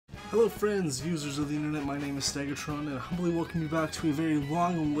Hello friends, users of the internet, my name is Stegatron, and I humbly welcome you back to a very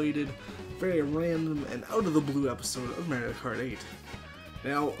long-awaited, very random, and out-of-the-blue episode of Mario Kart 8.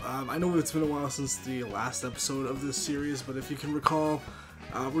 Now, I know it's been a while since the last episode of this series, but if you can recall,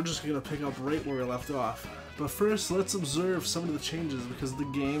 we're just going to pick up right where we left off. But first, let's observe some of the changes, because the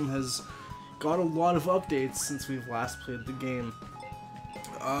game has got a lot of updates since we've last played the game.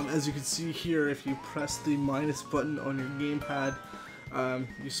 As you can see here, if you press the minus button on your gamepad,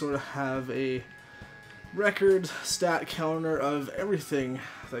 you sort of have a record stat counter of everything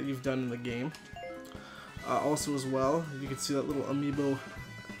that you've done in the game. Also as well, you can see that little amiibo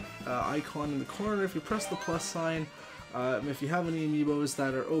icon in the corner. If you press the plus sign, if you have any amiibos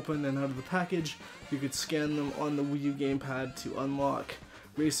that are open and out of the package, you could scan them on the Wii U gamepad to unlock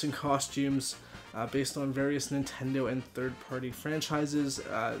racing costumes based on various Nintendo and third-party franchises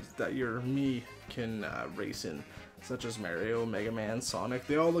that your Mii can race in, such as Mario, Mega Man, Sonic.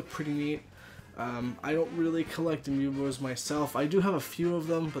 They all look pretty neat. I don't really collect amiibos myself. I do have a few of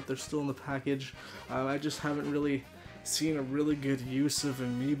them, but they're still in the package. I just haven't really seen a really good use of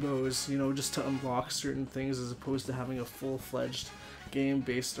amiibos, you know, just to unlock certain things as opposed to having a full-fledged game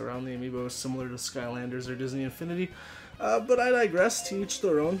based around the amiibos similar to Skylanders or Disney Infinity. But I digress, to each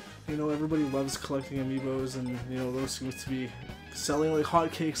their own. You know, everybody loves collecting amiibos, and you know, those seem to be selling like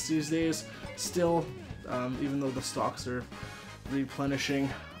hotcakes these days still, even though the stocks are replenishing.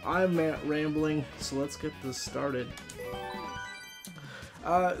 I'm rambling, so let's get this started.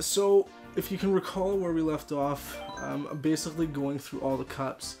 So if you can recall where we left off, I'm basically going through all the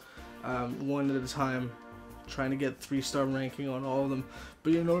cups one at a time, trying to get 3-star ranking on all of them.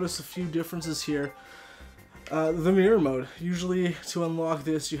 But you'll notice a few differences here. The mirror mode. Usually to unlock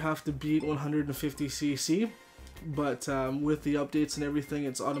this you have to beat 150cc, but with the updates and everything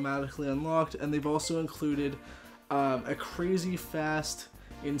it's automatically unlocked, and they've also included a crazy fast,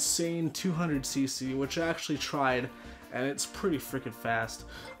 insane 200cc, which I actually tried, and it's pretty freaking fast.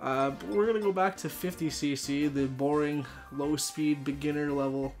 But we're going to go back to 50cc, the boring, low-speed, beginner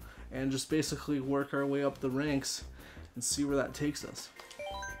level, and just basically work our way up the ranks and see where that takes us.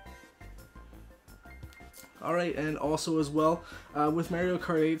 Alright, and also as well, with Mario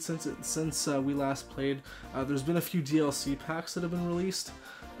Kart 8, since we last played, there's been a few DLC packs that have been released.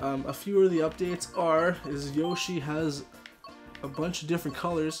 A few of the updates is Yoshi has a bunch of different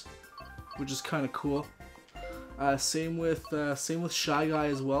colors, which is kind of cool. Same with Shy Guy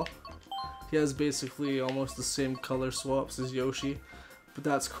as well. He has basically almost the same color swaps as Yoshi, but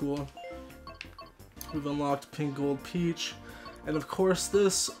that's cool. We've unlocked Pink, Gold, Peach. And of course,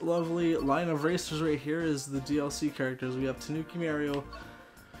 this lovely line of racers right here is the DLC characters. We have Tanuki Mario,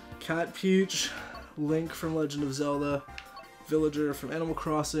 Cat Peach, Link from Legend of Zelda, Villager from Animal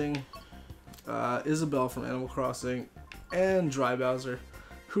Crossing, Isabelle from Animal Crossing, and Dry Bowser,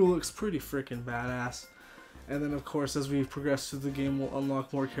 who looks pretty freaking badass. And then of course, as we progress through the game, we'll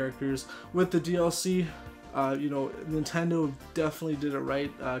unlock more characters. With the DLC, you know, Nintendo definitely did it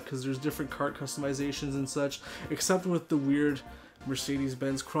right, because there's different kart customizations and such, except with the weird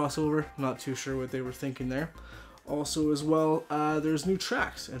Mercedes-Benz crossover. Not too sure what they were thinking there. Also as well, there's new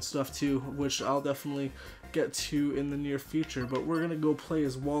tracks and stuff too, which I'll definitely get to in the near future, but we're gonna go play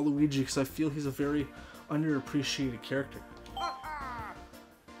as Waluigi because I feel he's a very underappreciated character.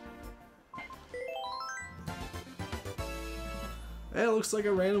 And it looks like I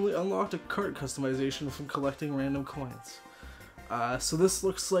randomly unlocked a kart customization from collecting random coins. So this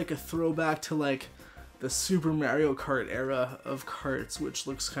looks like a throwback to like the Super Mario Kart era of karts, which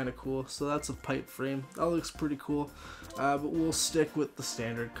looks kind of cool. So that's a pipe frame. That looks pretty cool. But we'll stick with the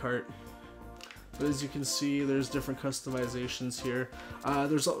standard kart. But as you can see, there's different customizations here.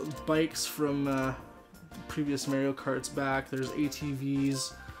 There's bikes from previous Mario Karts back. There's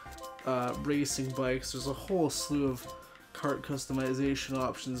ATVs, racing bikes. There's a whole slew of kart customization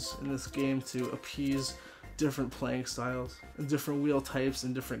options in this game to appease different playing styles and different wheel types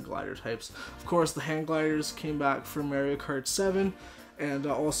and different glider types. Of course, the hang gliders came back from Mario Kart 7, and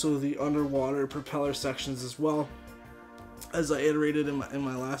also the underwater propeller sections as well, as I iterated in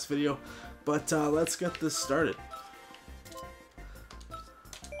my last video. But let's get this started.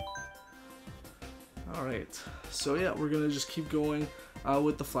 Alright, so yeah, we're gonna just keep going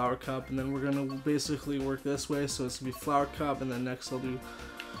with the Flower Cup, and then we're gonna basically work this way. So it's gonna be Flower Cup, and then next I'll do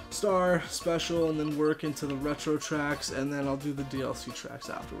Star, Special, and then work into the retro tracks, and then I'll do the DLC tracks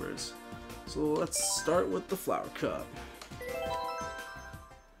afterwards. So let's start with the Flower Cup.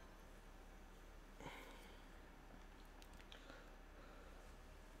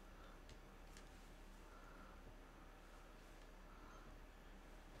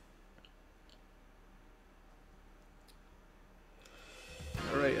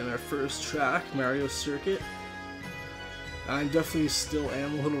 in our first track, Mario Circuit. I definitely still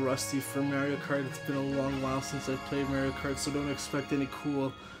am a little rusty for Mario Kart. It's been a long while since I've played Mario Kart, so don't expect any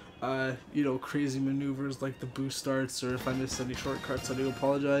cool, you know, crazy maneuvers like the boost starts, or if I miss any shortcuts, I do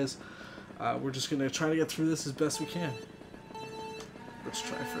apologize. We're just gonna try to get through this as best we can. Let's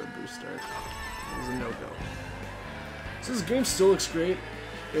try for a boost start. It was a no-go. So this game still looks great.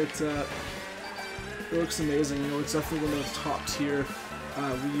 It looks amazing. You know, it's definitely one of the top tier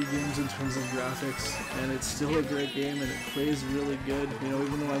Wii U games in terms of graphics, and it's still a great game, and it plays really good. You know,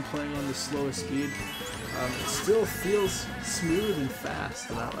 even though I'm playing on the slowest speed, it still feels smooth and fast,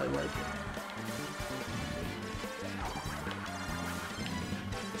 and I like it.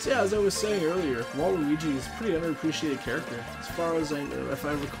 So yeah, as I was saying earlier, Waluigi is a pretty underappreciated character. As far as I know, if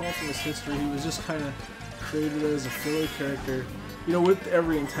I recall from his history, he was just kind of created as a filler character, you know, with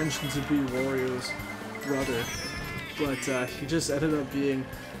every intention to be Wario's brother. But he just ended up being,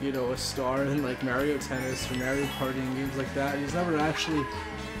 you know, a star in like Mario Tennis or Mario Party and games like that. He's never actually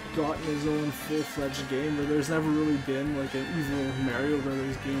gotten his own full-fledged game, or there's never really been like an evil Mario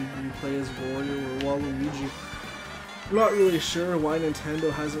Brothers game where you play as Wario or Waluigi. I'm not really sure why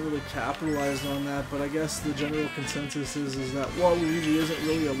Nintendo hasn't really capitalized on that, but I guess the general consensus is that Waluigi isn't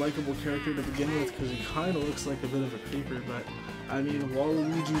really a likable character to begin with because he kind of looks like a bit of a creeper, but I mean,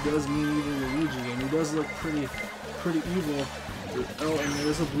 Waluigi does mean evil Luigi, and he does look pretty evil. Oh, and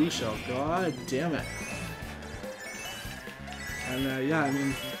there's a blue shell. God damn it. And yeah, I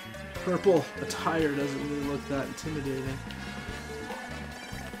mean, purple attire doesn't really look that intimidating.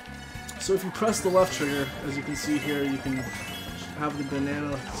 So if you press the left trigger, as you can see here, you can have the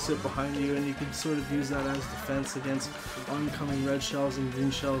banana sit behind you, and you can sort of use that as defense against oncoming red shells and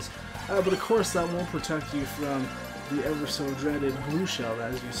green shells. But of course that won't protect you from the ever so dreaded blue shell,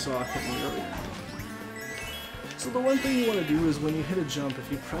 as you saw hit me earlier. So the one thing you want to do is when you hit a jump,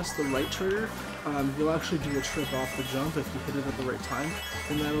 if you press the right trigger, you'll actually do a trick off the jump if you hit it at the right time,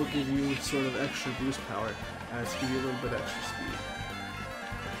 and that'll give you sort of extra boost power to give you a little bit extra speed.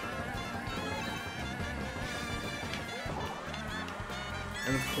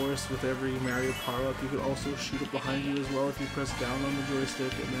 And of course, with every Mario power-up, you could also shoot it behind you as well if you press down on the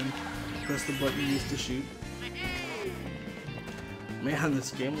joystick and then press the button used to shoot. Man,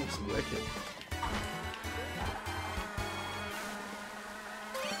 this game looks wicked.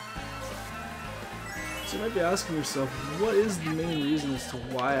 So you might be asking yourself, what is the main reason as to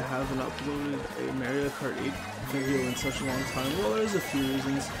why I haven't uploaded a Mario Kart 8 video in such a long time? Well, there's a few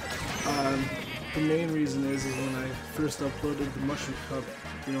reasons. The main reason is when I first uploaded the Mushroom Cup,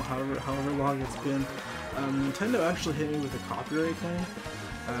 you know, however long it's been, Nintendo actually hit me with a copyright claim,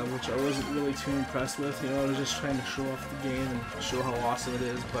 which I wasn't really too impressed with. You know, I was just trying to show off the game and show how awesome it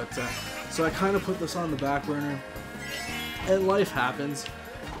is. But so I kind of put this on the back burner, and life happens,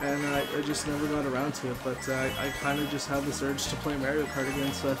 and I just never got around to it. But I kind of just had this urge to play Mario Kart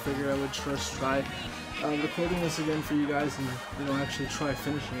again, so I figured I would just try recording this again for you guys, and you know, actually try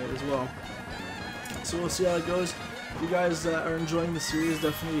finishing it as well. So we'll see how it goes. If you guys are enjoying the series,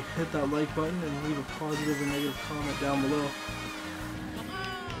 definitely hit that like button and leave a positive or negative comment down below.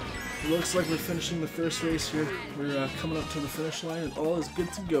 It looks like we're finishing the first race here. We're coming up to the finish line, and all is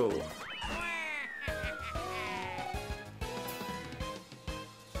good to go.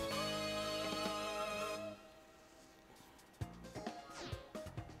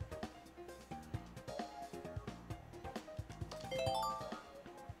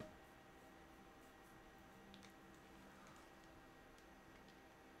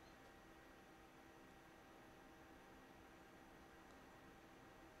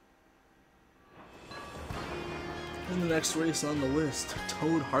 And the next race on the list,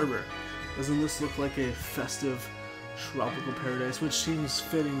 Toad Harbor. Doesn't this look like a festive tropical paradise, which seems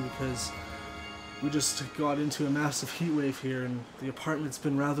fitting because we just got into a massive heat wave here, and the apartment's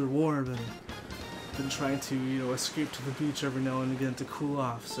been rather warm, and been trying to, you know, escape to the beach every now and again to cool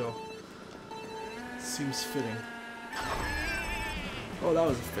off, so it seems fitting. Oh, that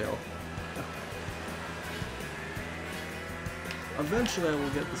was a fail. Eventually I will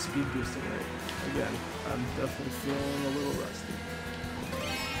get the speed boosting right. Again, I'm definitely feeling a little rusty.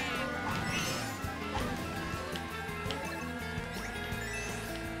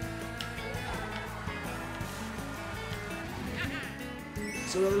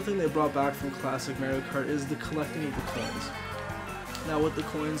 So another thing they brought back from classic Mario Kart is the collecting of the coins. Now with the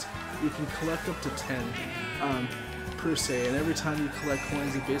coins, you can collect up to 10 per se, and every time you collect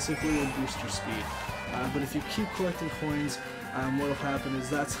coins, it basically will boost your speed. But if you keep collecting coins, what will happen is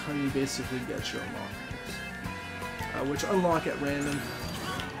that's how you basically get your unlocks, which unlock at random.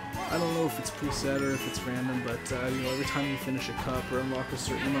 I don't know if it's preset or if it's random, but you know, every time you finish a cup or unlock a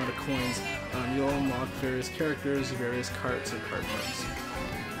certain amount of coins, you'll unlock various characters, various carts, or card parts.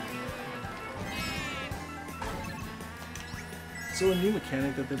 So a new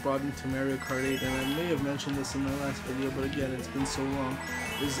mechanic that they brought into Mario Kart 8, and I may have mentioned this in my last video, but again, it's been so long,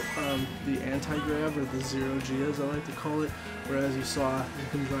 is the anti-grav, or the zero G as I like to call it, whereas you saw you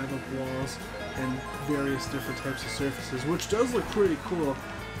can drive up walls and various different types of surfaces, which does look pretty cool,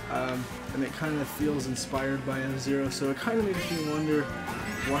 and it kind of feels inspired by F-Zero, so it kind of makes me wonder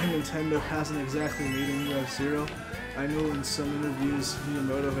why Nintendo hasn't exactly made a new F-Zero. I know in some interviews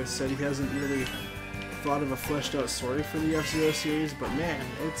Miyamoto has said he hasn't really thought of a fleshed out story for the F-Zero series, but man,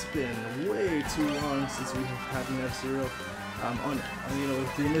 it's been way too long since we've had an F-Zero. You know,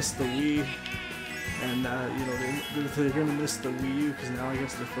 they missed the Wii, and you know, they're gonna miss the Wii U because now I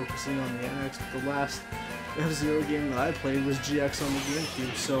guess they're focusing on the NX. But the last F-Zero game that I played was GX on the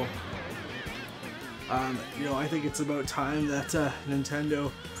GameCube, so you know, I think it's about time that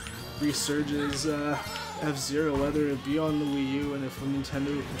Nintendo resurges F-Zero, whether it be on the Wii U, and if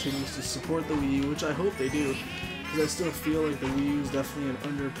Nintendo continues to support the Wii U, which I hope they do, because I still feel like the Wii U is definitely an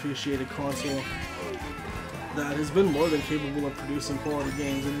underappreciated console that has been more than capable of producing quality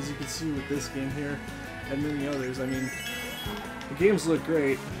games, and as you can see with this game here, and many others, I mean, the games look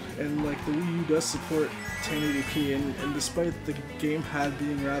great, and like the Wii U does support 1080p, and despite the gamepad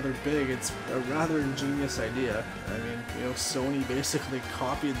being rather big, it's a rather ingenious idea. I mean, you know, Sony basically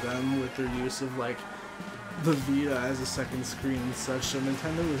copied them with their use of like the Vita as a second screen and such, so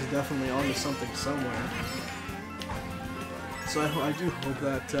Nintendo was definitely onto something somewhere. So I do hope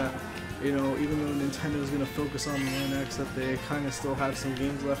that, you know, even though Nintendo is going to focus on the NX, that they kind of still have some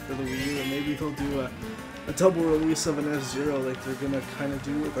games left for the Wii U, and maybe they'll do a double release of an F-Zero like they're going to kind of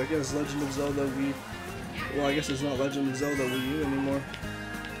do with, I guess, Legend of Zelda Wii. Well, I guess it's not Legend of Zelda Wii U anymore.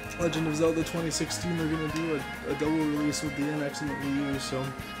 Legend of Zelda 2016, they're going to do a double release with the NX and the Wii U, so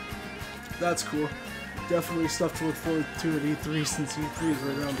that's cool. Definitely stuff to look forward to at E3, since E3 is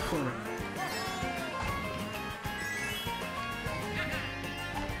right around the corner.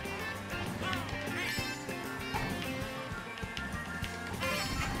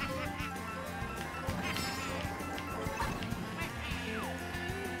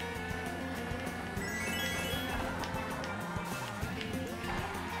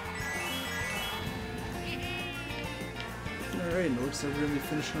 Alright, it looks like we're going to be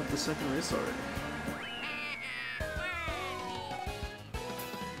finishing up the second race already.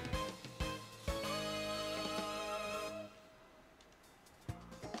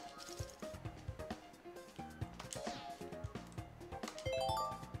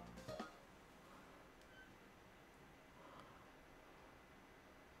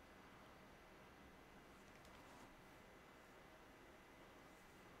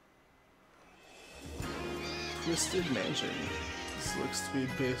 Twisted Mansion. This looks to be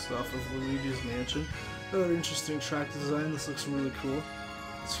based off of Waluigi's Mansion. Another interesting track design. This looks really cool.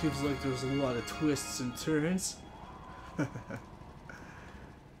 It seems like there's a lot of twists and turns.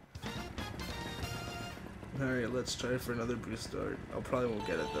 Alright, let's try for another boost start. I probably won't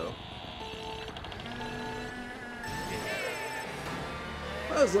get it though.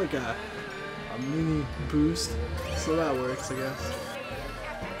 That was like a mini boost, so that works, I guess.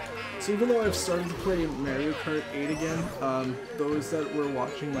 So even though I've started to play Mario Kart 8 again, those that were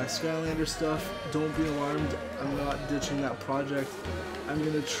watching my Skylander stuff, don't be alarmed, I'm not ditching that project. I'm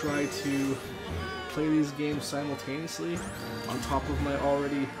going to try to play these games simultaneously on top of my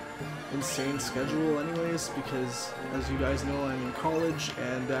already insane schedule anyways, because as you guys know, I'm in college,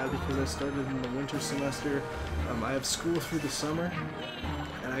 and because I started in the winter semester, I have school through the summer.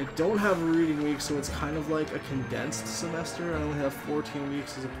 And I don't have a reading week, so it's kind of like a condensed semester. I only have 14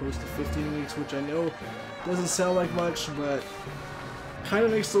 weeks as opposed to 15 weeks, which I know doesn't sound like much, but kind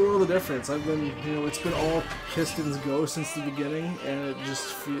of makes the world a difference. I've been, you know, it's been all Pistons go since the beginning, and it just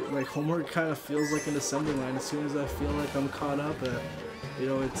feels like homework kind of feels like an assembly line. As soon as I feel like I'm caught up, you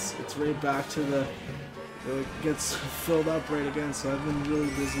know, it's right back to the, you know, it gets filled up right again. So I've been really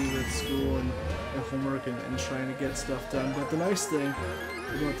busy with school and homework and trying to get stuff done. But the nice thing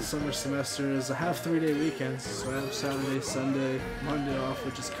about the summer semester is I have 3-day weekends, so I have Saturday, Sunday, Monday off,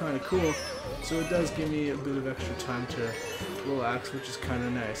 which is kind of cool. So it does give me a bit of extra time to relax, which is kind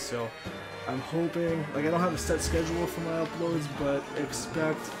of nice. So I'm hoping, like, I don't have a set schedule for my uploads, but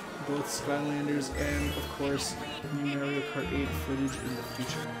expect both Skylanders and, of course, new Mario Kart 8 footage in the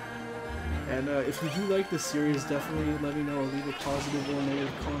future. And if you do like this series, definitely let me know. Leave a positive or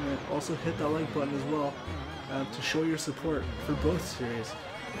negative comment. Also hit that like button as well to show your support for both series.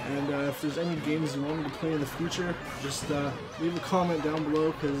 And if there's any games you want me to play in the future, just leave a comment down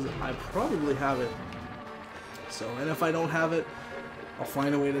below, because I probably have it. So, and if I don't have it, I'll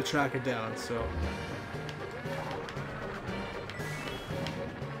find a way to track it down. So.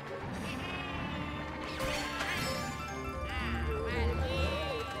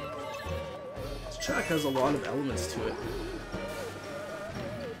 This track has a lot of elements to it.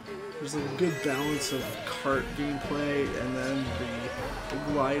 There's like a good balance of kart gameplay, and then the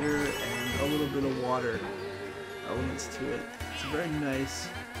glider and a little bit of water elements to it. It's a very nice,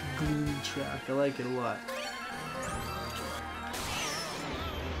 gloomy track. I like it a lot.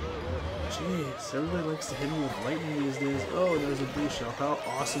 Jeez, everybody likes to hit me with lightning these days. Oh, and there's a blue shell. How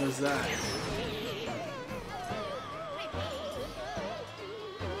awesome is that?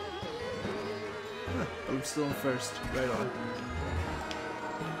 Huh, I'm still in first. Right on.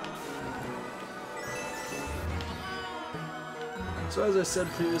 So as I said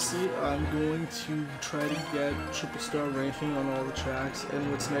previously, I'm going to try to get triple star ranking on all the tracks,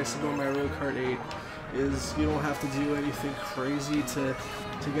 and what's nice about Mario Kart 8 is you don't have to do anything crazy to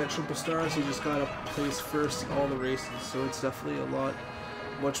get triple stars. You just gotta place first in all the races, so it's definitely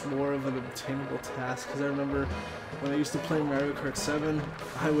much more of an obtainable task. Because I remember when I used to play Mario Kart 7,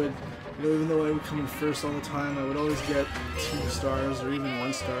 I would, even though I would come in first all the time, I would always get 2 stars or even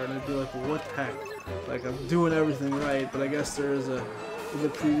 1 star, and I'd be like, well, what the heck? Like, I'm doing everything right, but I guess there is in the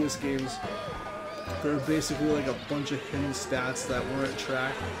previous games, there are basically like a bunch of hidden stats that weren't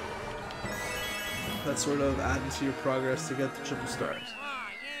tracked that sort of added to your progress to get the triple stars.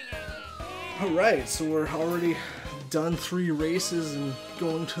 Alright, so we're already done 3 races and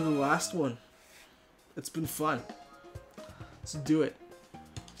going to the last one. It's been fun. Let's do it.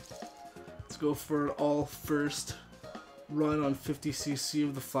 Let's go for an all first run on 50cc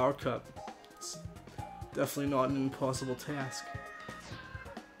of the Flower Cup. It's definitely not an impossible task.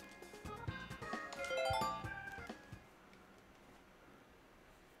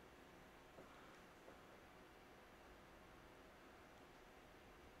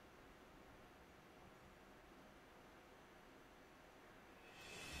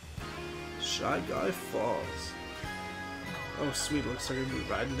 Shy Guy Falls. Oh sweet, looks like I'm gonna be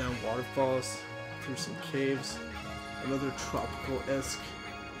riding down waterfalls through some caves. Another tropical-esque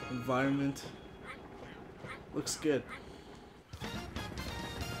environment. Looks good.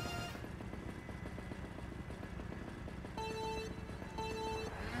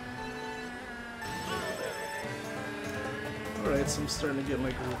 Alright, so I'm starting to get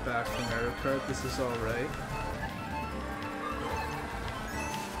my groove back from Mario Kart. This is alright.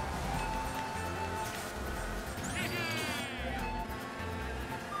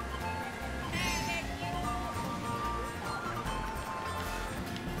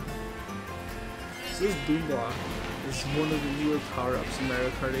 So this boom block is one of the newer power-ups in Mario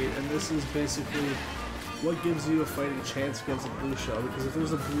Kart 8, and this is basically what gives you a fighting chance against a blue shell, because if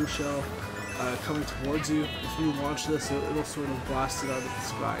there's a blue shell coming towards you, if you launch this, it'll sort of blast it out of the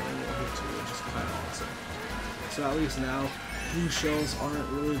sky and it'll hit you, which is kind of awesome. So at least now, blue shells aren't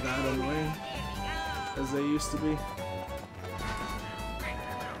really that annoying as they used to be.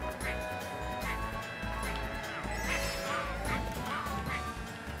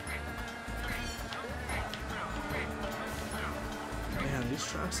 These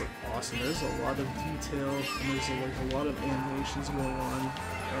tracks look awesome. There's a lot of detail and there's like a lot of animations going on,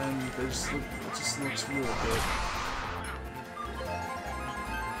 and it just looks really good.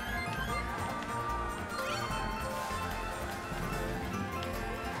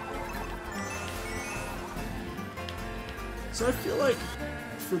 So I feel like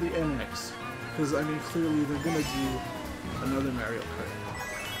for the NX, because I mean clearly they're gonna do another Mario Kart,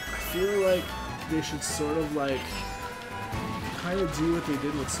 I feel like they should sort of like kind of do what they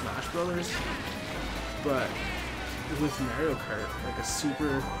did with Smash Brothers, but with Mario Kart, like a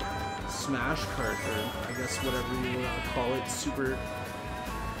Super Smash Kart, or I guess whatever you want to call it, Super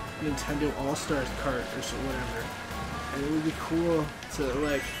Nintendo All-Stars Kart or so whatever. And it would be cool to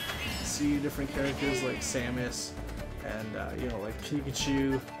like see different characters like Samus and you know, like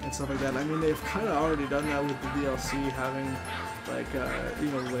Pikachu and stuff like that. I mean, they've kind of already done that with the DLC, having like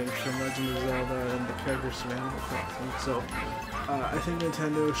you know, Link from Legend of Zelda and the characters from Animal Crossing. So I think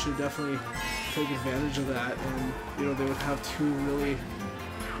Nintendo should definitely take advantage of that, and you know, they would have 2 really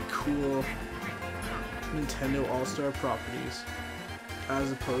cool Nintendo All-Star properties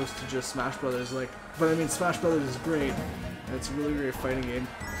as opposed to just Smash Brothers. Like, but I mean, Smash Brothers is great, and it's a really great fighting game.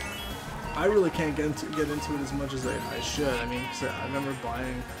 I really can't get into it as much as I should. I mean, cause I remember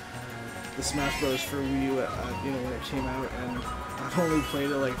buying the Smash Bros. For Wii U, you know, when it came out, and I've only played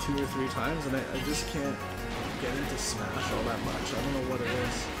it like 2 or 3 times, and I just can't get into Smash all that much. I don't know what it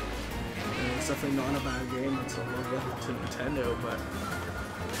is. And it's definitely not a bad game until I love to Nintendo, but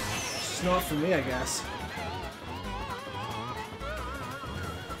it's just not for me, I guess.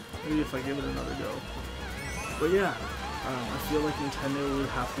 Maybe if I give it another go. But yeah, I feel like Nintendo would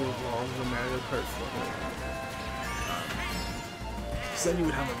have to evolve the Mario Kart formula. Because then you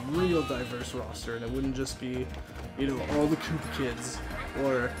would have a real diverse roster, and it wouldn't just be, you know, all the Koopa kids,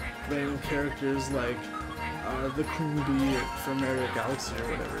 or random characters like the Krooby from Mario Galaxy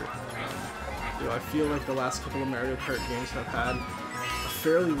or whatever. You know, I feel like the last couple of Mario Kart games have had a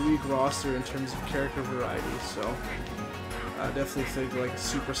fairly weak roster in terms of character variety, so I definitely think like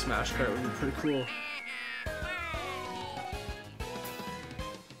Super Smash Kart would be pretty cool.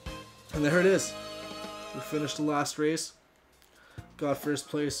 And there it is. We finished the last race. Got first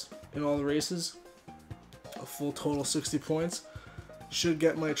place in all the races. A full total 60 points. Should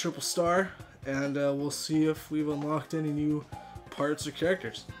get my triple star, and we'll see if we've unlocked any new parts or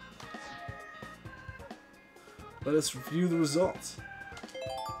characters. Let us review the results.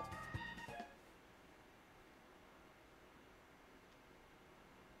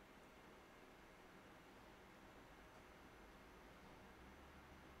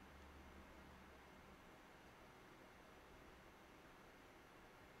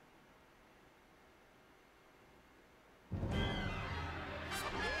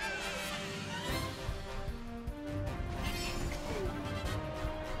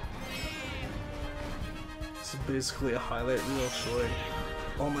 This is basically a highlight reel showing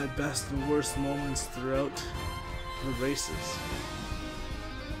all my best and worst moments throughout the races.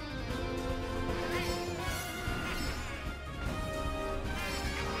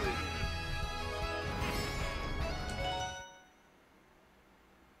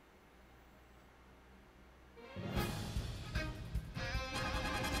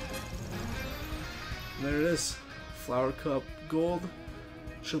 And there it is. Flower Cup Gold,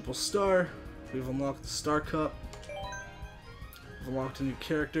 triple star. We've unlocked the Star Cup. We've unlocked a new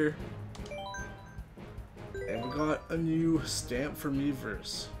character. And we got a new stamp for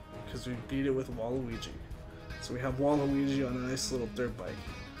Miiverse, because we beat it with Waluigi. So we have Waluigi on a nice little dirt bike.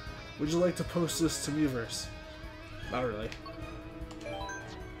 Would you like to post this to Miiverse? Not really.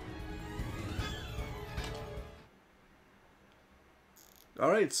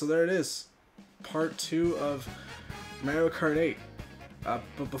 Alright, so there it is. Part 2 of Mario Kart 8.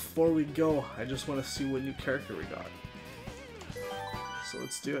 But before we go, I just want to see what new character we got. So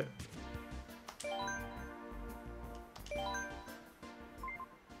let's do it.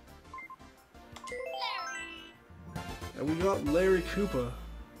 And we got Larry Koopa.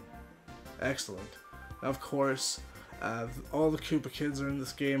 Excellent. Now, of course, all the Koopa kids are in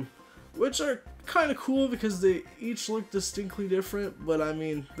this game, which are kind of cool because they each look distinctly different, but I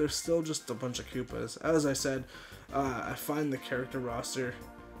mean, they're still just a bunch of Koopas. As I said, I find the character roster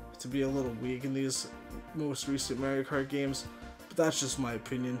to be a little weak in these most recent Mario Kart games, but that's just my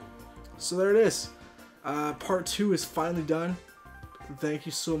opinion. So there it is. Part 2 is finally done. Thank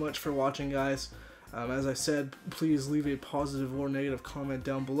you so much for watching, guys. As I said, please leave a positive or negative comment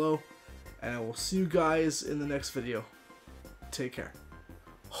down below, and I will see you guys in the next video. Take care.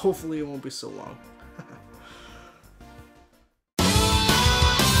 Hopefully it won't be so long.